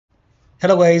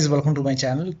Hello guys, welcome to my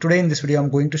channel. Today in this video I'm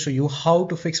going to show you how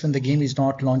to fix when the game is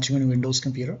not launching on your Windows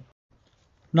computer.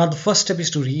 Now the first step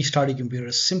is to restart your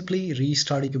computer. Simply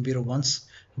restart your computer once.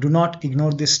 Do not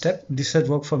ignore this step. This has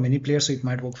worked for many players, so it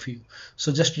might work for you.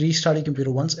 So just restart your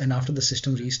computer once, and after the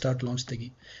system restart, launch the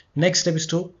game. Next step is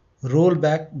to roll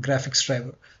back graphics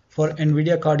driver. For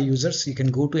NVIDIA card users, you can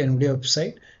go to NVIDIA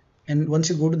website, and once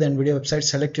you go to the NVIDIA website,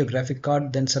 select your graphic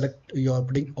card, then select your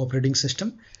operating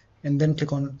system, and then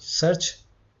click on search.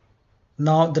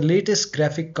 Now the latest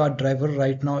graphic card driver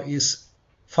right now is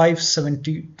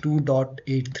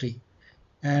 572.83,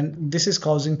 and this is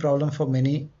causing problem for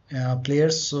many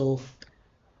players. So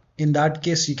in that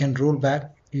case, you can roll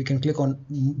back, you can click on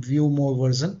view more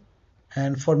version,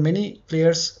 and for many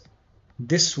players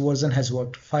this version has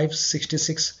worked,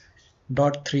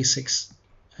 566.36,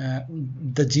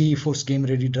 the GeForce Game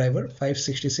Ready driver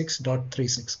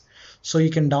 566.36. So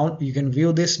you can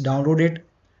view this, download it,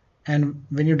 and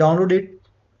when you download it,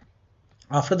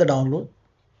 after the download,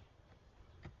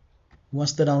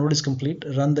 once the download is complete,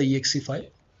 run the exe file,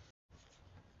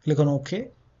 click on OK.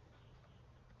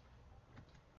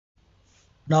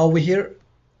 Now over here,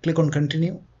 click on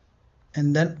continue,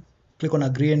 and then click on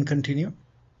agree and continue,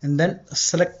 and then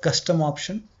select custom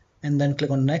option, and then click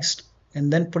on next,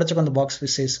 and then put a check on the box which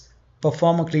says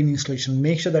perform a clean installation.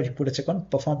 Make sure that you put a check on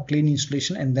perform clean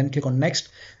installation, and then click on next.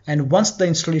 And once the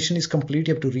installation is complete,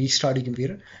 you have to restart your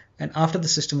computer, and after the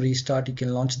system restart, you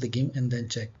can launch the game and then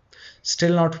check.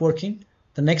 Still not working.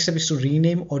 The next step is to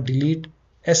rename or delete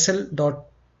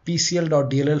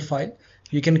sl.pcl.dll file.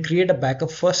 You can create a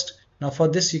backup first. Now for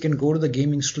this, you can go to the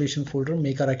game installation folder,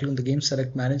 make a right click on the game,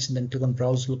 select manage, and then click on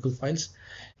browse local files.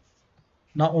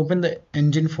 Now open the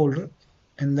engine folder,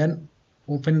 and then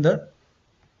open the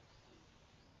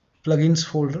plugins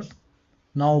folder.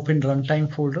 Now open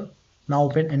runtime folder. Now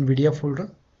open NVIDIA folder.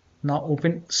 Now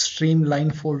open streamline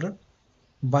folder,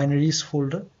 binaries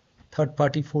folder, third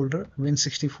party folder,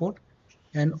 Win64,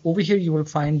 and over here you will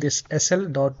find this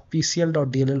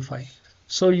sl.pcl.dll file.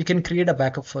 So you can create a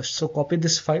backup first. So copy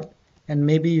this file, and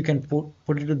maybe you can put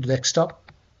it to the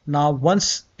desktop. Now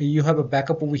once you have a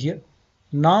backup over here,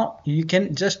 now you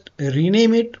can just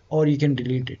rename it or you can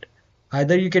delete it.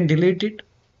 Either you can delete it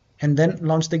and then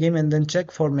launch the game and then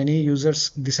check. For many users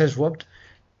this has worked.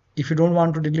 If you don't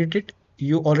want to delete it,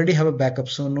 you already have a backup,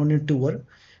 so no need to worry.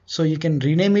 So you can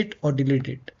rename it or delete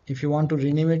it. If you want to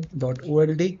rename it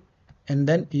 .old, and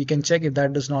then you can check. If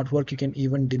that does not work, you can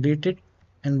even delete it,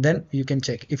 and then you can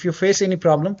check. If you face any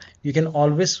problem, you can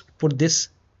always put this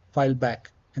file back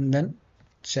and then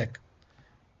check.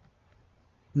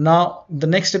 Now the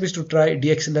next step is to try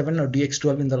DX11 or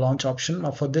DX12 in the launch option.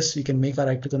 Now for this, you can make a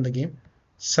right click on the game,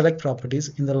 select properties,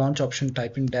 in the launch option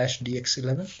type in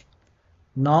 -DX11.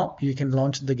 Now you can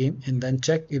launch the game and then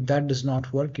check. If that does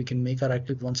not work, you can make a right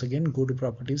click once again, go to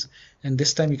properties, and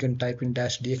this time you can type in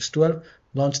 -DX12,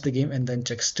 launch the game and then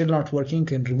check. Still not working, you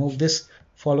can remove this,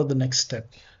 follow the next step.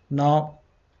 Now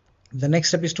the next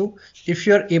step is to, if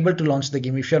you are able to launch the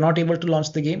game, if you are not able to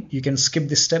launch the game, you can skip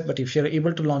this step, but if you are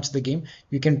able to launch the game,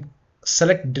 you can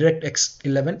select DirectX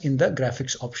 11 in the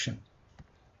graphics option.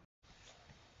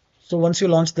 So once you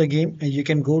launch the game, you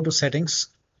can go to settings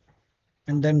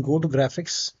and then go to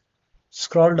graphics,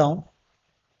 scroll down.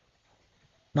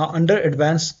 Now under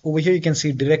advanced, over here you can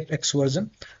see DirectX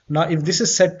version. Now if this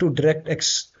is set to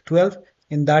DirectX 12,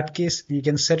 in that case you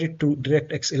can set it to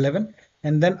DirectX 11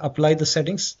 and then apply the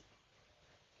settings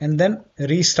and then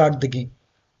restart the game,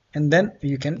 and then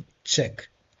you can check.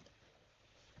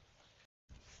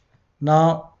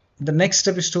 Now the next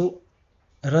step is to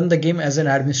run the game as an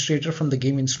administrator from the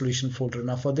game installation folder.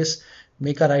 Now for this,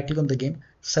 make a right click on the game,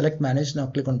 select manage, now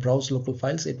click on browse local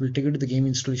files. It will take you to the game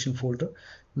installation folder.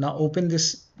 Now open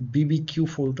this BBQ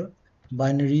folder,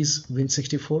 binaries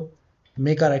Win64,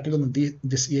 make a right click on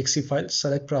this exe file,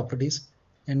 select properties,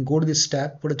 and go to this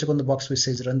tab, put a check on the box which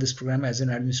says run this program as an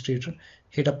administrator,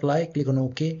 hit apply, click on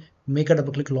OK, make a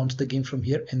double click, launch the game from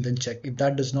here, and then check. If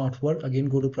that does not work, again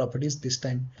go to properties, this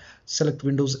time select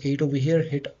Windows 8 over here,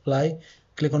 hit apply,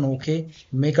 click on OK,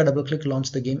 make a double click,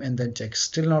 launch the game and then check.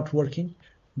 Still not working,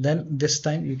 then this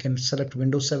time you can select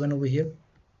Windows 7 over here,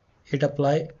 hit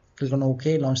apply, click on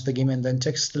OK, launch the game and then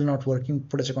check. Still not working,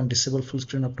 put a check on disable full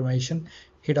screen optimization,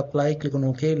 hit apply, click on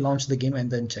OK, launch the game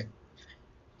and then check.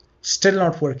 Still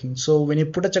not working. So when you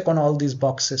put a check on all these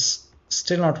boxes,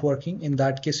 still not working, in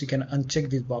that case you can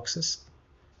uncheck these boxes,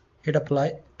 hit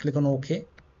apply, click on OK,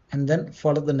 and then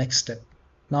follow the next step.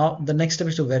 Now the next step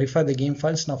is to verify the game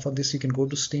files. Now for this you can go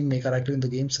to Steam, make a right click in the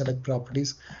game, select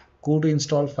properties, go to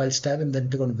install files tab and then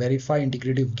click on verify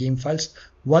integrity of game files.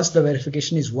 Once the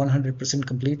verification is 100%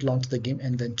 complete, launch the game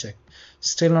and then check.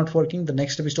 Still not working. The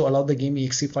next step is to allow the game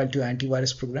exe file to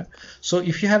antivirus program. So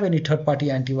if you have any third-party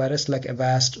antivirus like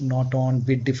Avast, Norton,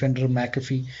 Bitdefender,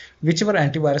 McAfee, whichever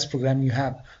antivirus program you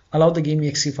have, allow the game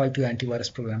exe file to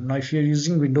antivirus program. Now if you're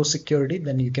using Windows Security,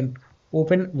 then you can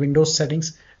open Windows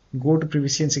settings, go to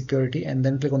privacy and security and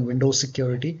then click on Windows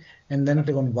Security and then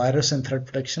click on virus and threat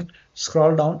protection.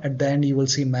 Scroll down, at the end you will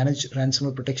see manage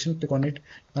ransomware protection, click on it.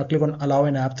 Now click on allow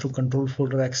an app through control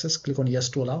folder access, click on yes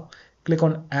to allow. Click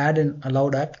on add an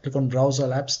allowed app, click on browse all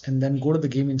apps and then go to the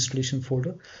game installation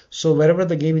folder. So wherever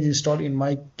the game is installed, in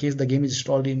my case the game is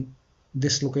installed in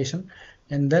this location,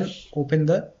 and then open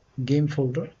the game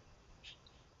folder.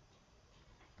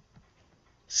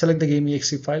 Select the game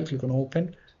exe file, click on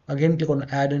open. Again click on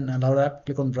add an allowed app,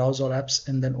 click on browse all apps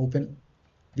and then open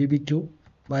bb2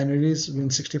 binaries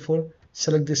win64.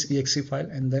 Select this exe file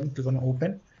and then click on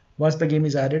open. Once the game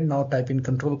is added, now type in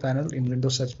control panel in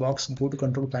Windows search box, go to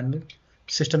control panel,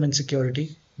 system and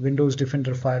security, Windows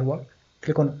Defender Firewall.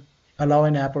 Click on allow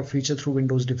an app or feature through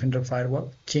Windows Defender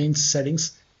Firewall. Change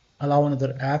settings, allow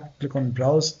another app, click on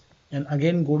browse and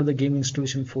again go to the game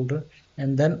installation folder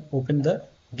and then open the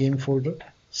game folder.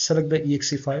 Select the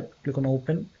exe file, click on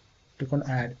open, click on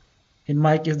add. In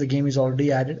my case the game is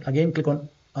already added. Again click on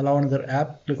allow another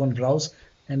app, click on browse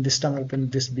and this time open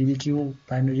this bbq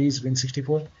binaries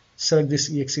win64. Select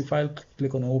this exe file,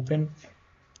 click on open,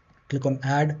 click on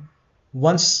add.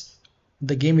 Once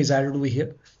the game is added over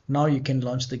here, now you can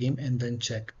launch the game and then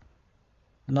check.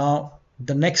 Now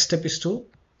the next step is to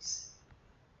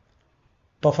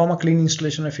perform a clean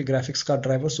installation of your graphics card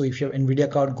driver. So if you have NVIDIA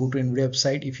card, go to NVIDIA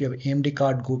website. If you have AMD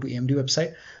card, go to AMD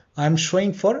website. I'm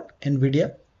showing for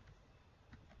NVIDIA.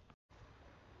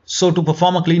 So to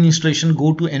perform a clean installation,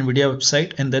 go to NVIDIA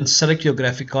website and then select your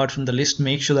graphic card from the list.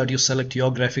 Make sure that you select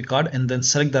your graphic card and then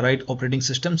select the right operating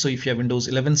system. So if you have Windows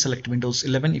 11, select Windows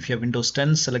 11. If you have Windows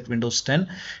 10, select Windows 10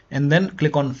 and then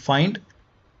click on find.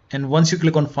 And once you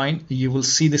click on find, you will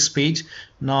see this page.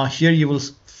 Now here you will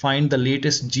find the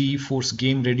latest GeForce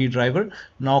Game Ready driver.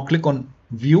 Now click on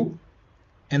view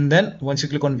and then once you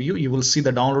click on view, you will see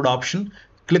the download option.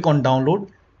 Click on download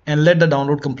and let the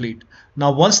download complete.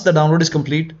 Now once the download is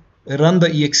complete, run the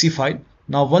exe file.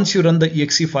 Now once you run the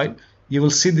exe file, you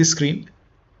will see this screen.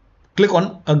 Click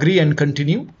on agree and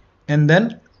continue and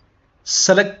then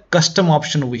select custom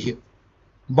option over here.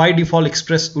 By default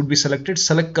Express would be selected.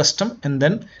 Select custom and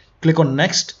then click on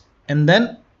next and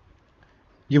then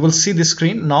you will see this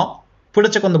screen. Now put a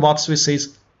check on the box which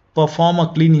says perform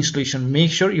a clean installation.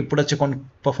 Make sure you put a check on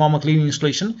perform a clean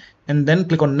installation and then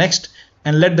click on next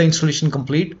and let the installation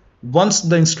complete. Once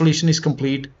the installation is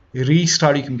complete,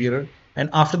 restart your computer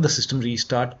and after the system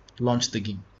restart, launch the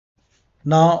game.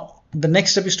 Now the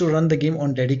next step is to run the game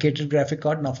on dedicated graphic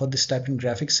card. Now for this, type in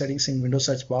graphics settings in Windows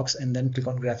search box and then click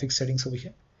on graphics settings over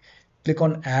here. Click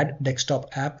on add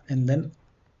desktop app and then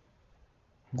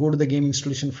go to the game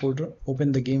installation folder,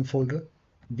 open the game folder,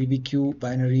 bbq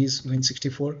binaries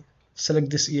win64.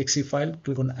 Select this exe file,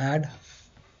 click on add.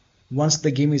 Once the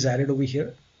game is added over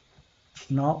here,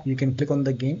 now you can click on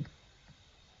the game.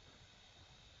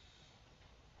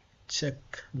 Check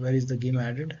where is the game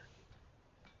added.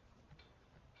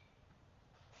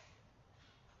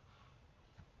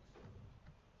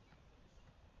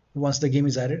 Once the game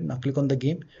is added, now click on the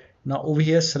game. Now over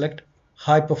here select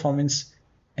high performance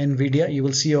NVIDIA. You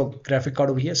will see your graphic card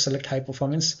over here. Select high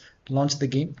performance, launch the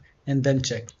game and then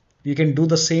check. You can do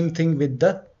the same thing with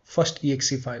the first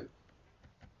exe file.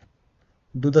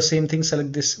 Do the same thing,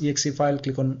 select this exe file,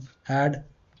 click on add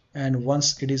and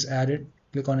once it is added,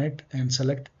 click on it and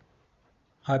select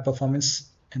high performance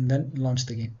and then launch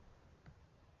the game.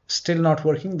 Still not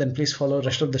working, then please follow the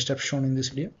rest of the steps shown in this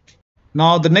video.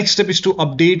 Now the next step is to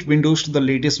update Windows to the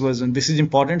latest version. This is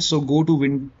important. So go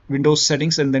to Windows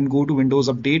settings and then go to Windows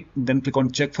update, then click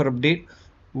on check for update.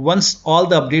 Once all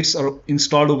the updates are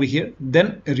installed over here,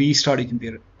 then restart your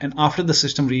computer. And after the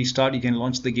system restart, you can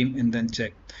launch the game and then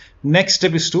check. Next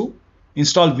step is to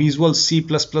install Visual C++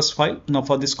 file. Now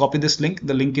for this, copy this link.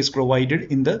 The link is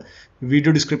provided in the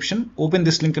video description. Open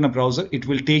this link in a browser. It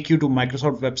will take you to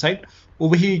Microsoft website.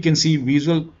 Over here you can see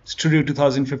Visual Studio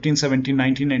 2015, 17,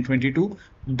 19 and 22.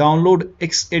 Download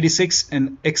x86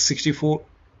 and x64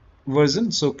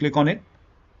 version. So click on it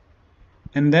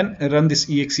and then run this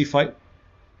exe file.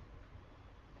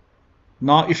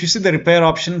 Now if you see the repair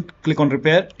option, click on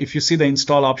repair. If you see the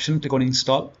install option, click on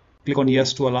install. Click on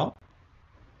yes to allow.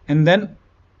 And then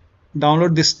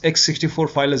download this x64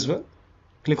 file as well.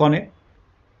 Click on it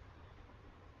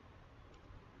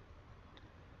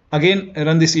Again,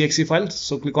 run this exe file.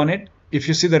 So click on it. If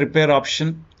you see the repair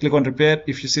option, click on repair.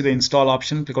 If you see the install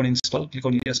option, click on install. Click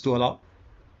on yes to allow,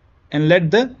 and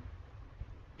let the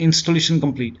installation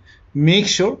complete. Make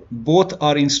sure both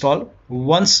are installed.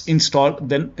 Once installed,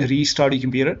 then restart your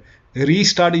computer.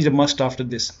 Restart is a must after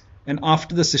this. And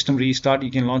after the system restart,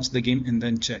 you can launch the game and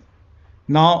then check.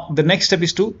 Now, the next step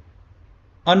is to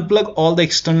unplug all the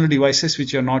external devices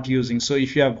which you're not using. So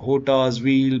if you have HOTAs,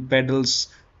 wheel, pedals,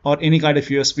 or any kind of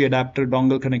USB adapter,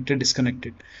 dongle connected, disconnect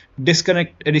it.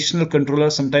 Disconnect additional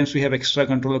controller. Sometimes we have extra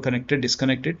controller connected,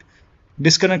 disconnect it.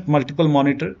 Disconnect multiple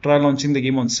monitor, try launching the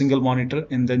game on single monitor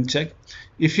and then check.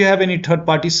 If you have any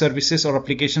third-party services or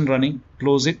application running,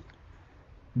 close it.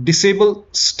 Disable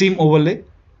Steam overlay.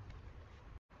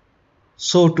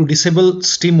 So to disable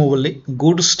Steam overlay,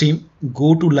 go to Steam,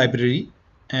 go to library,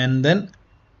 and then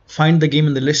find the game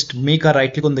in the list, make a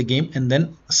right click on the game and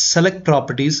then select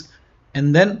properties,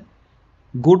 and then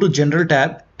go to general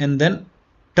tab and then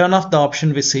turn off the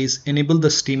option which says enable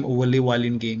the Steam overlay while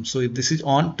in game. So if this is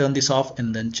on, turn this off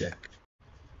and then check.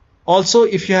 Also,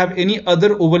 if you have any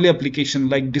other overlay application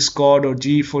like Discord or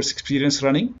GeForce Experience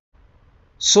running,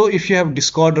 so if you have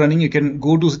Discord running, you can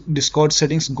go to Discord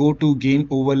settings, go to game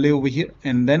overlay over here,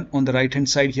 and then on the right hand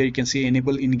side here you can see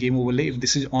enable in game overlay. If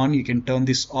this is on, you can turn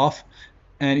this off.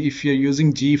 And if you're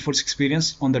using GeForce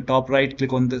Experience, on the top right,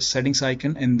 click on the settings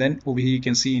icon, and then over here you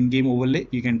can see in-game overlay.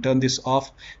 You can turn this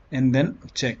off and then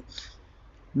check.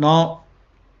 Now,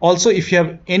 also if you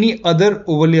have any other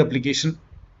overlay application,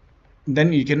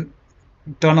 then you can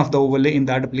turn off the overlay in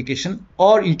that application,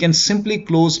 or you can simply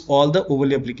close all the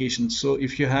overlay applications. So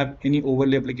if you have any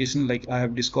overlay application, like I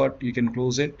have Discord, you can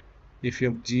close it. If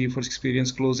you have GeForce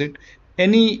Experience, close it.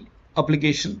 Any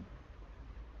application,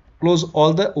 close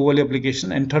all the overlay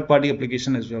application and third-party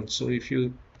application as well. So if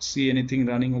you see anything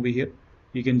running over here,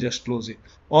 you can just close it.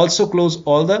 Also close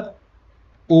all the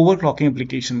overclocking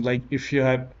application, like if you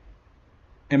have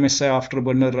MSI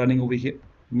Afterburner running over here,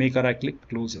 make a right click,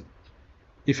 close it.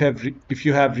 If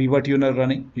you have ReverTuner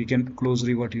running, you can close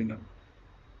ReverTuner.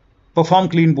 Perform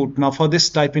clean boot. Now for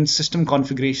this, type in system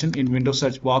configuration in Windows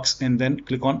search box and then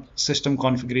click on system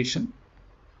configuration.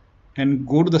 And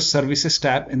go to the services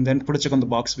tab and then put a check on the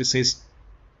box which says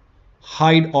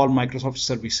hide all Microsoft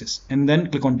services and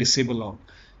then click on disable all.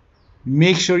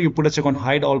 Make sure you put a check on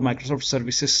hide all Microsoft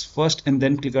services first and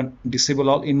then click on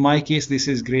disable all. In my case, this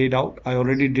is grayed out. I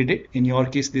already did it. In your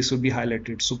case, this will be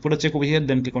highlighted. So put a check over here,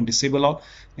 then click on disable all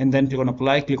and then click on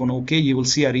apply, click on OK. You will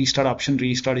see a restart option,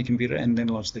 restart your computer and then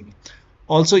launch the game.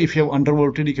 Also, if you have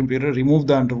undervolted your computer, remove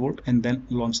the undervolt and then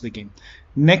launch the game.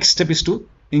 Next step is to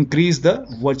increase the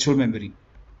virtual memory.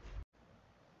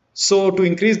 So to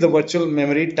increase the virtual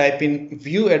memory, type in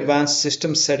view advanced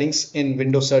system settings in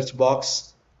Windows search box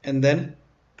and then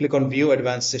click on view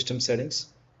advanced system settings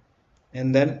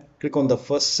and then click on the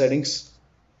first settings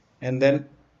and then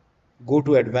go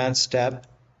to advanced tab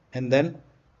and then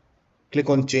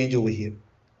click on change over here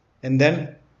and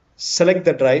then select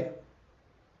the drive.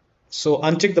 So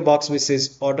uncheck the box which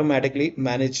says automatically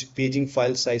manage paging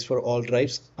file size for all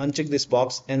drives. Uncheck this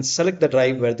box and select the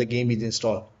drive where the game is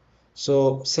installed.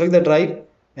 So select the drive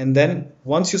and then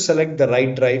once you select the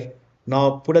right drive,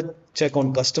 now put a check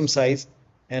on custom size,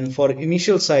 and for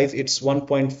initial size it's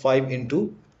 1.5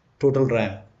 into total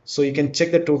RAM. So you can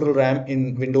check the total RAM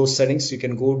in Windows settings. You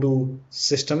can go to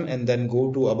system and then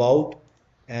go to about,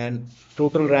 and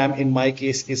total RAM in my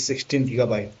case is 16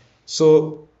 GB.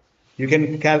 So you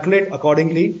can calculate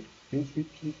accordingly.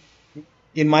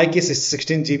 In my case it's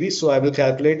 16 GB, so I will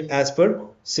calculate as per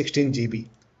 16 GB.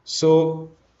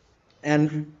 So,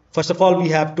 and first of all we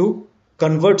have to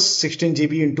convert 16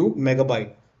 GB into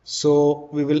megabyte. So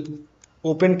we will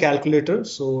open calculator.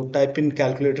 So type in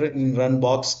calculator in run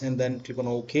box and then click on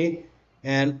OK,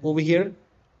 and over here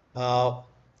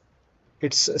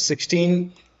it's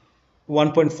 16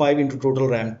 1.5 into total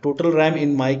RAM. Total RAM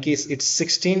in my case it's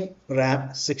 16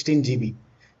 RAM, 16 GB.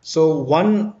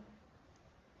 So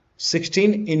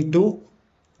 16 into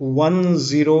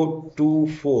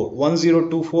 1024.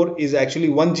 1024 is actually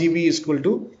 1 GB is equal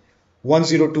to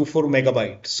 1024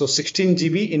 megabyte. So 16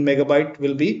 GB in megabyte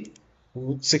will be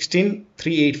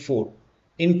 16384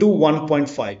 into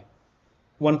 1.5.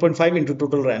 1.5 into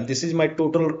total RAM. This is my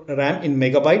total RAM in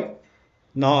megabyte.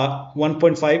 Now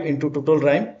 1.5 into total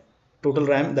RAM,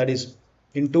 that is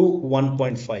into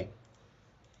 1.5.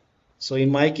 So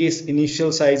in my case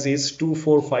initial size is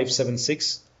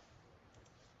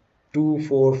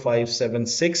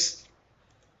 24576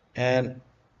 and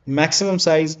maximum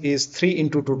size is 3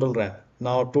 into total RAM.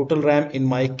 Now total RAM in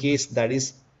my case that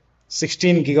is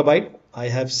 16 GB. I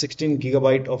have 16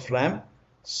 GB of RAM.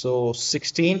 So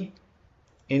 16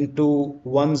 into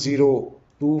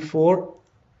 1024.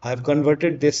 I have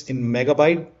converted this in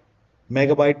megabyte.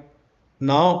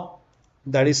 Now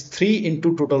that is 3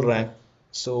 into total RAM.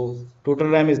 So total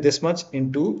RAM is this much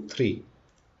into 3.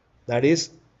 That is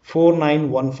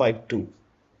 49152.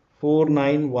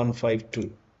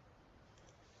 49152.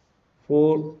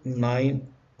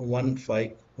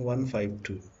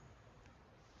 4915152.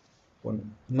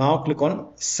 Now click on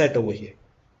set over here.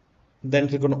 Then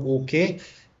click on OK.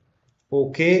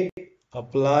 OK.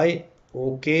 Apply.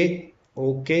 OK.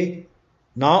 OK.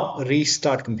 Now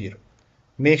restart computer.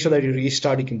 Make sure that you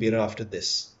restart your computer after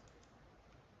this.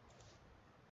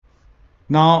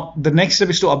 Now, the next step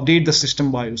is to update the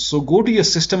system BIOS. So go to your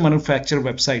system manufacturer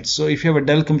website. So if you have a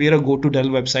Dell computer, go to Dell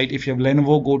website. If you have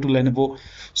Lenovo, go to Lenovo.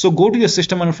 So go to your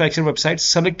system manufacturer website,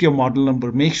 select your model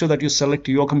number. Make sure that you select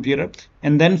your computer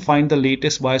and then find the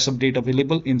latest BIOS update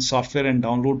available in software and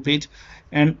download page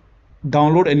and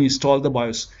download and install the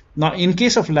BIOS. Now, in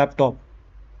case of laptop,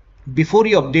 before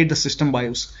you update the system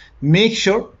BIOS, make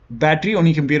sure battery on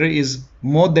your computer is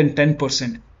more than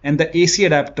 10%. And the AC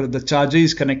adapter, the charger,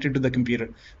 is connected to the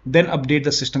computer. Then update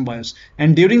the system BIOS.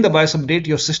 And during the BIOS update,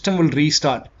 your system will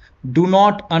restart. Do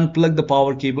not unplug the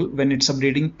power cable when it's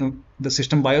updating the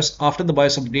system BIOS. After the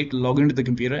BIOS update, log into the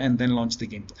computer and then launch the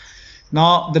game.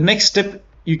 Now, the next step,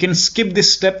 you can skip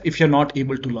this step if you're not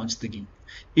able to launch the game.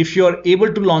 If you are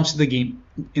able to launch the game,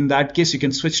 in that case, you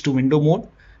can switch to window mode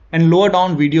and lower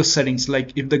down video settings.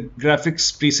 Like if the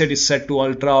graphics preset is set to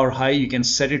ultra or high, you can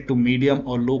set it to medium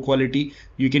or low quality.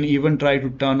 You can even try to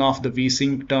turn off the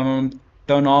VSync, turn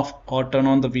off or turn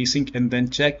on the VSync and then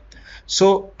check.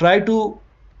 So try to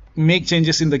make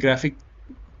changes in the graphic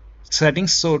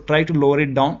settings. So try to lower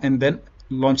it down and then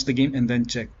launch the game and then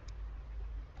check.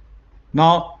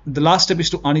 Now the last step is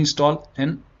to uninstall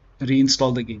and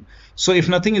reinstall the game. So if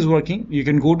nothing is working, you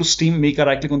can go to Steam, make a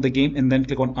right click on the game and then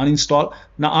click on uninstall.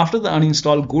 Now after the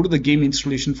uninstall, go to the game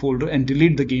installation folder and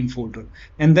delete the game folder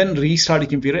and then restart your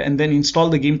computer and then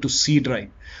install the game to C drive.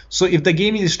 So if the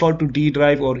game is installed to D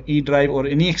drive or E drive or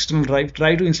any external drive,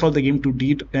 try to install the game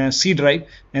to C drive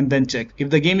and then check.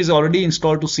 If the game is already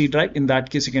installed to C drive, in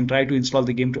that case you can try to install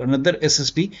the game to another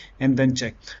SSD and then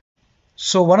check.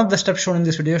 So one of the steps shown in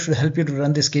this video should help you to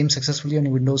run this game successfully on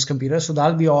your Windows computer. So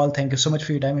that'll be all. Thank you so much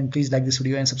for your time and please like this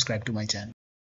video and subscribe to my channel.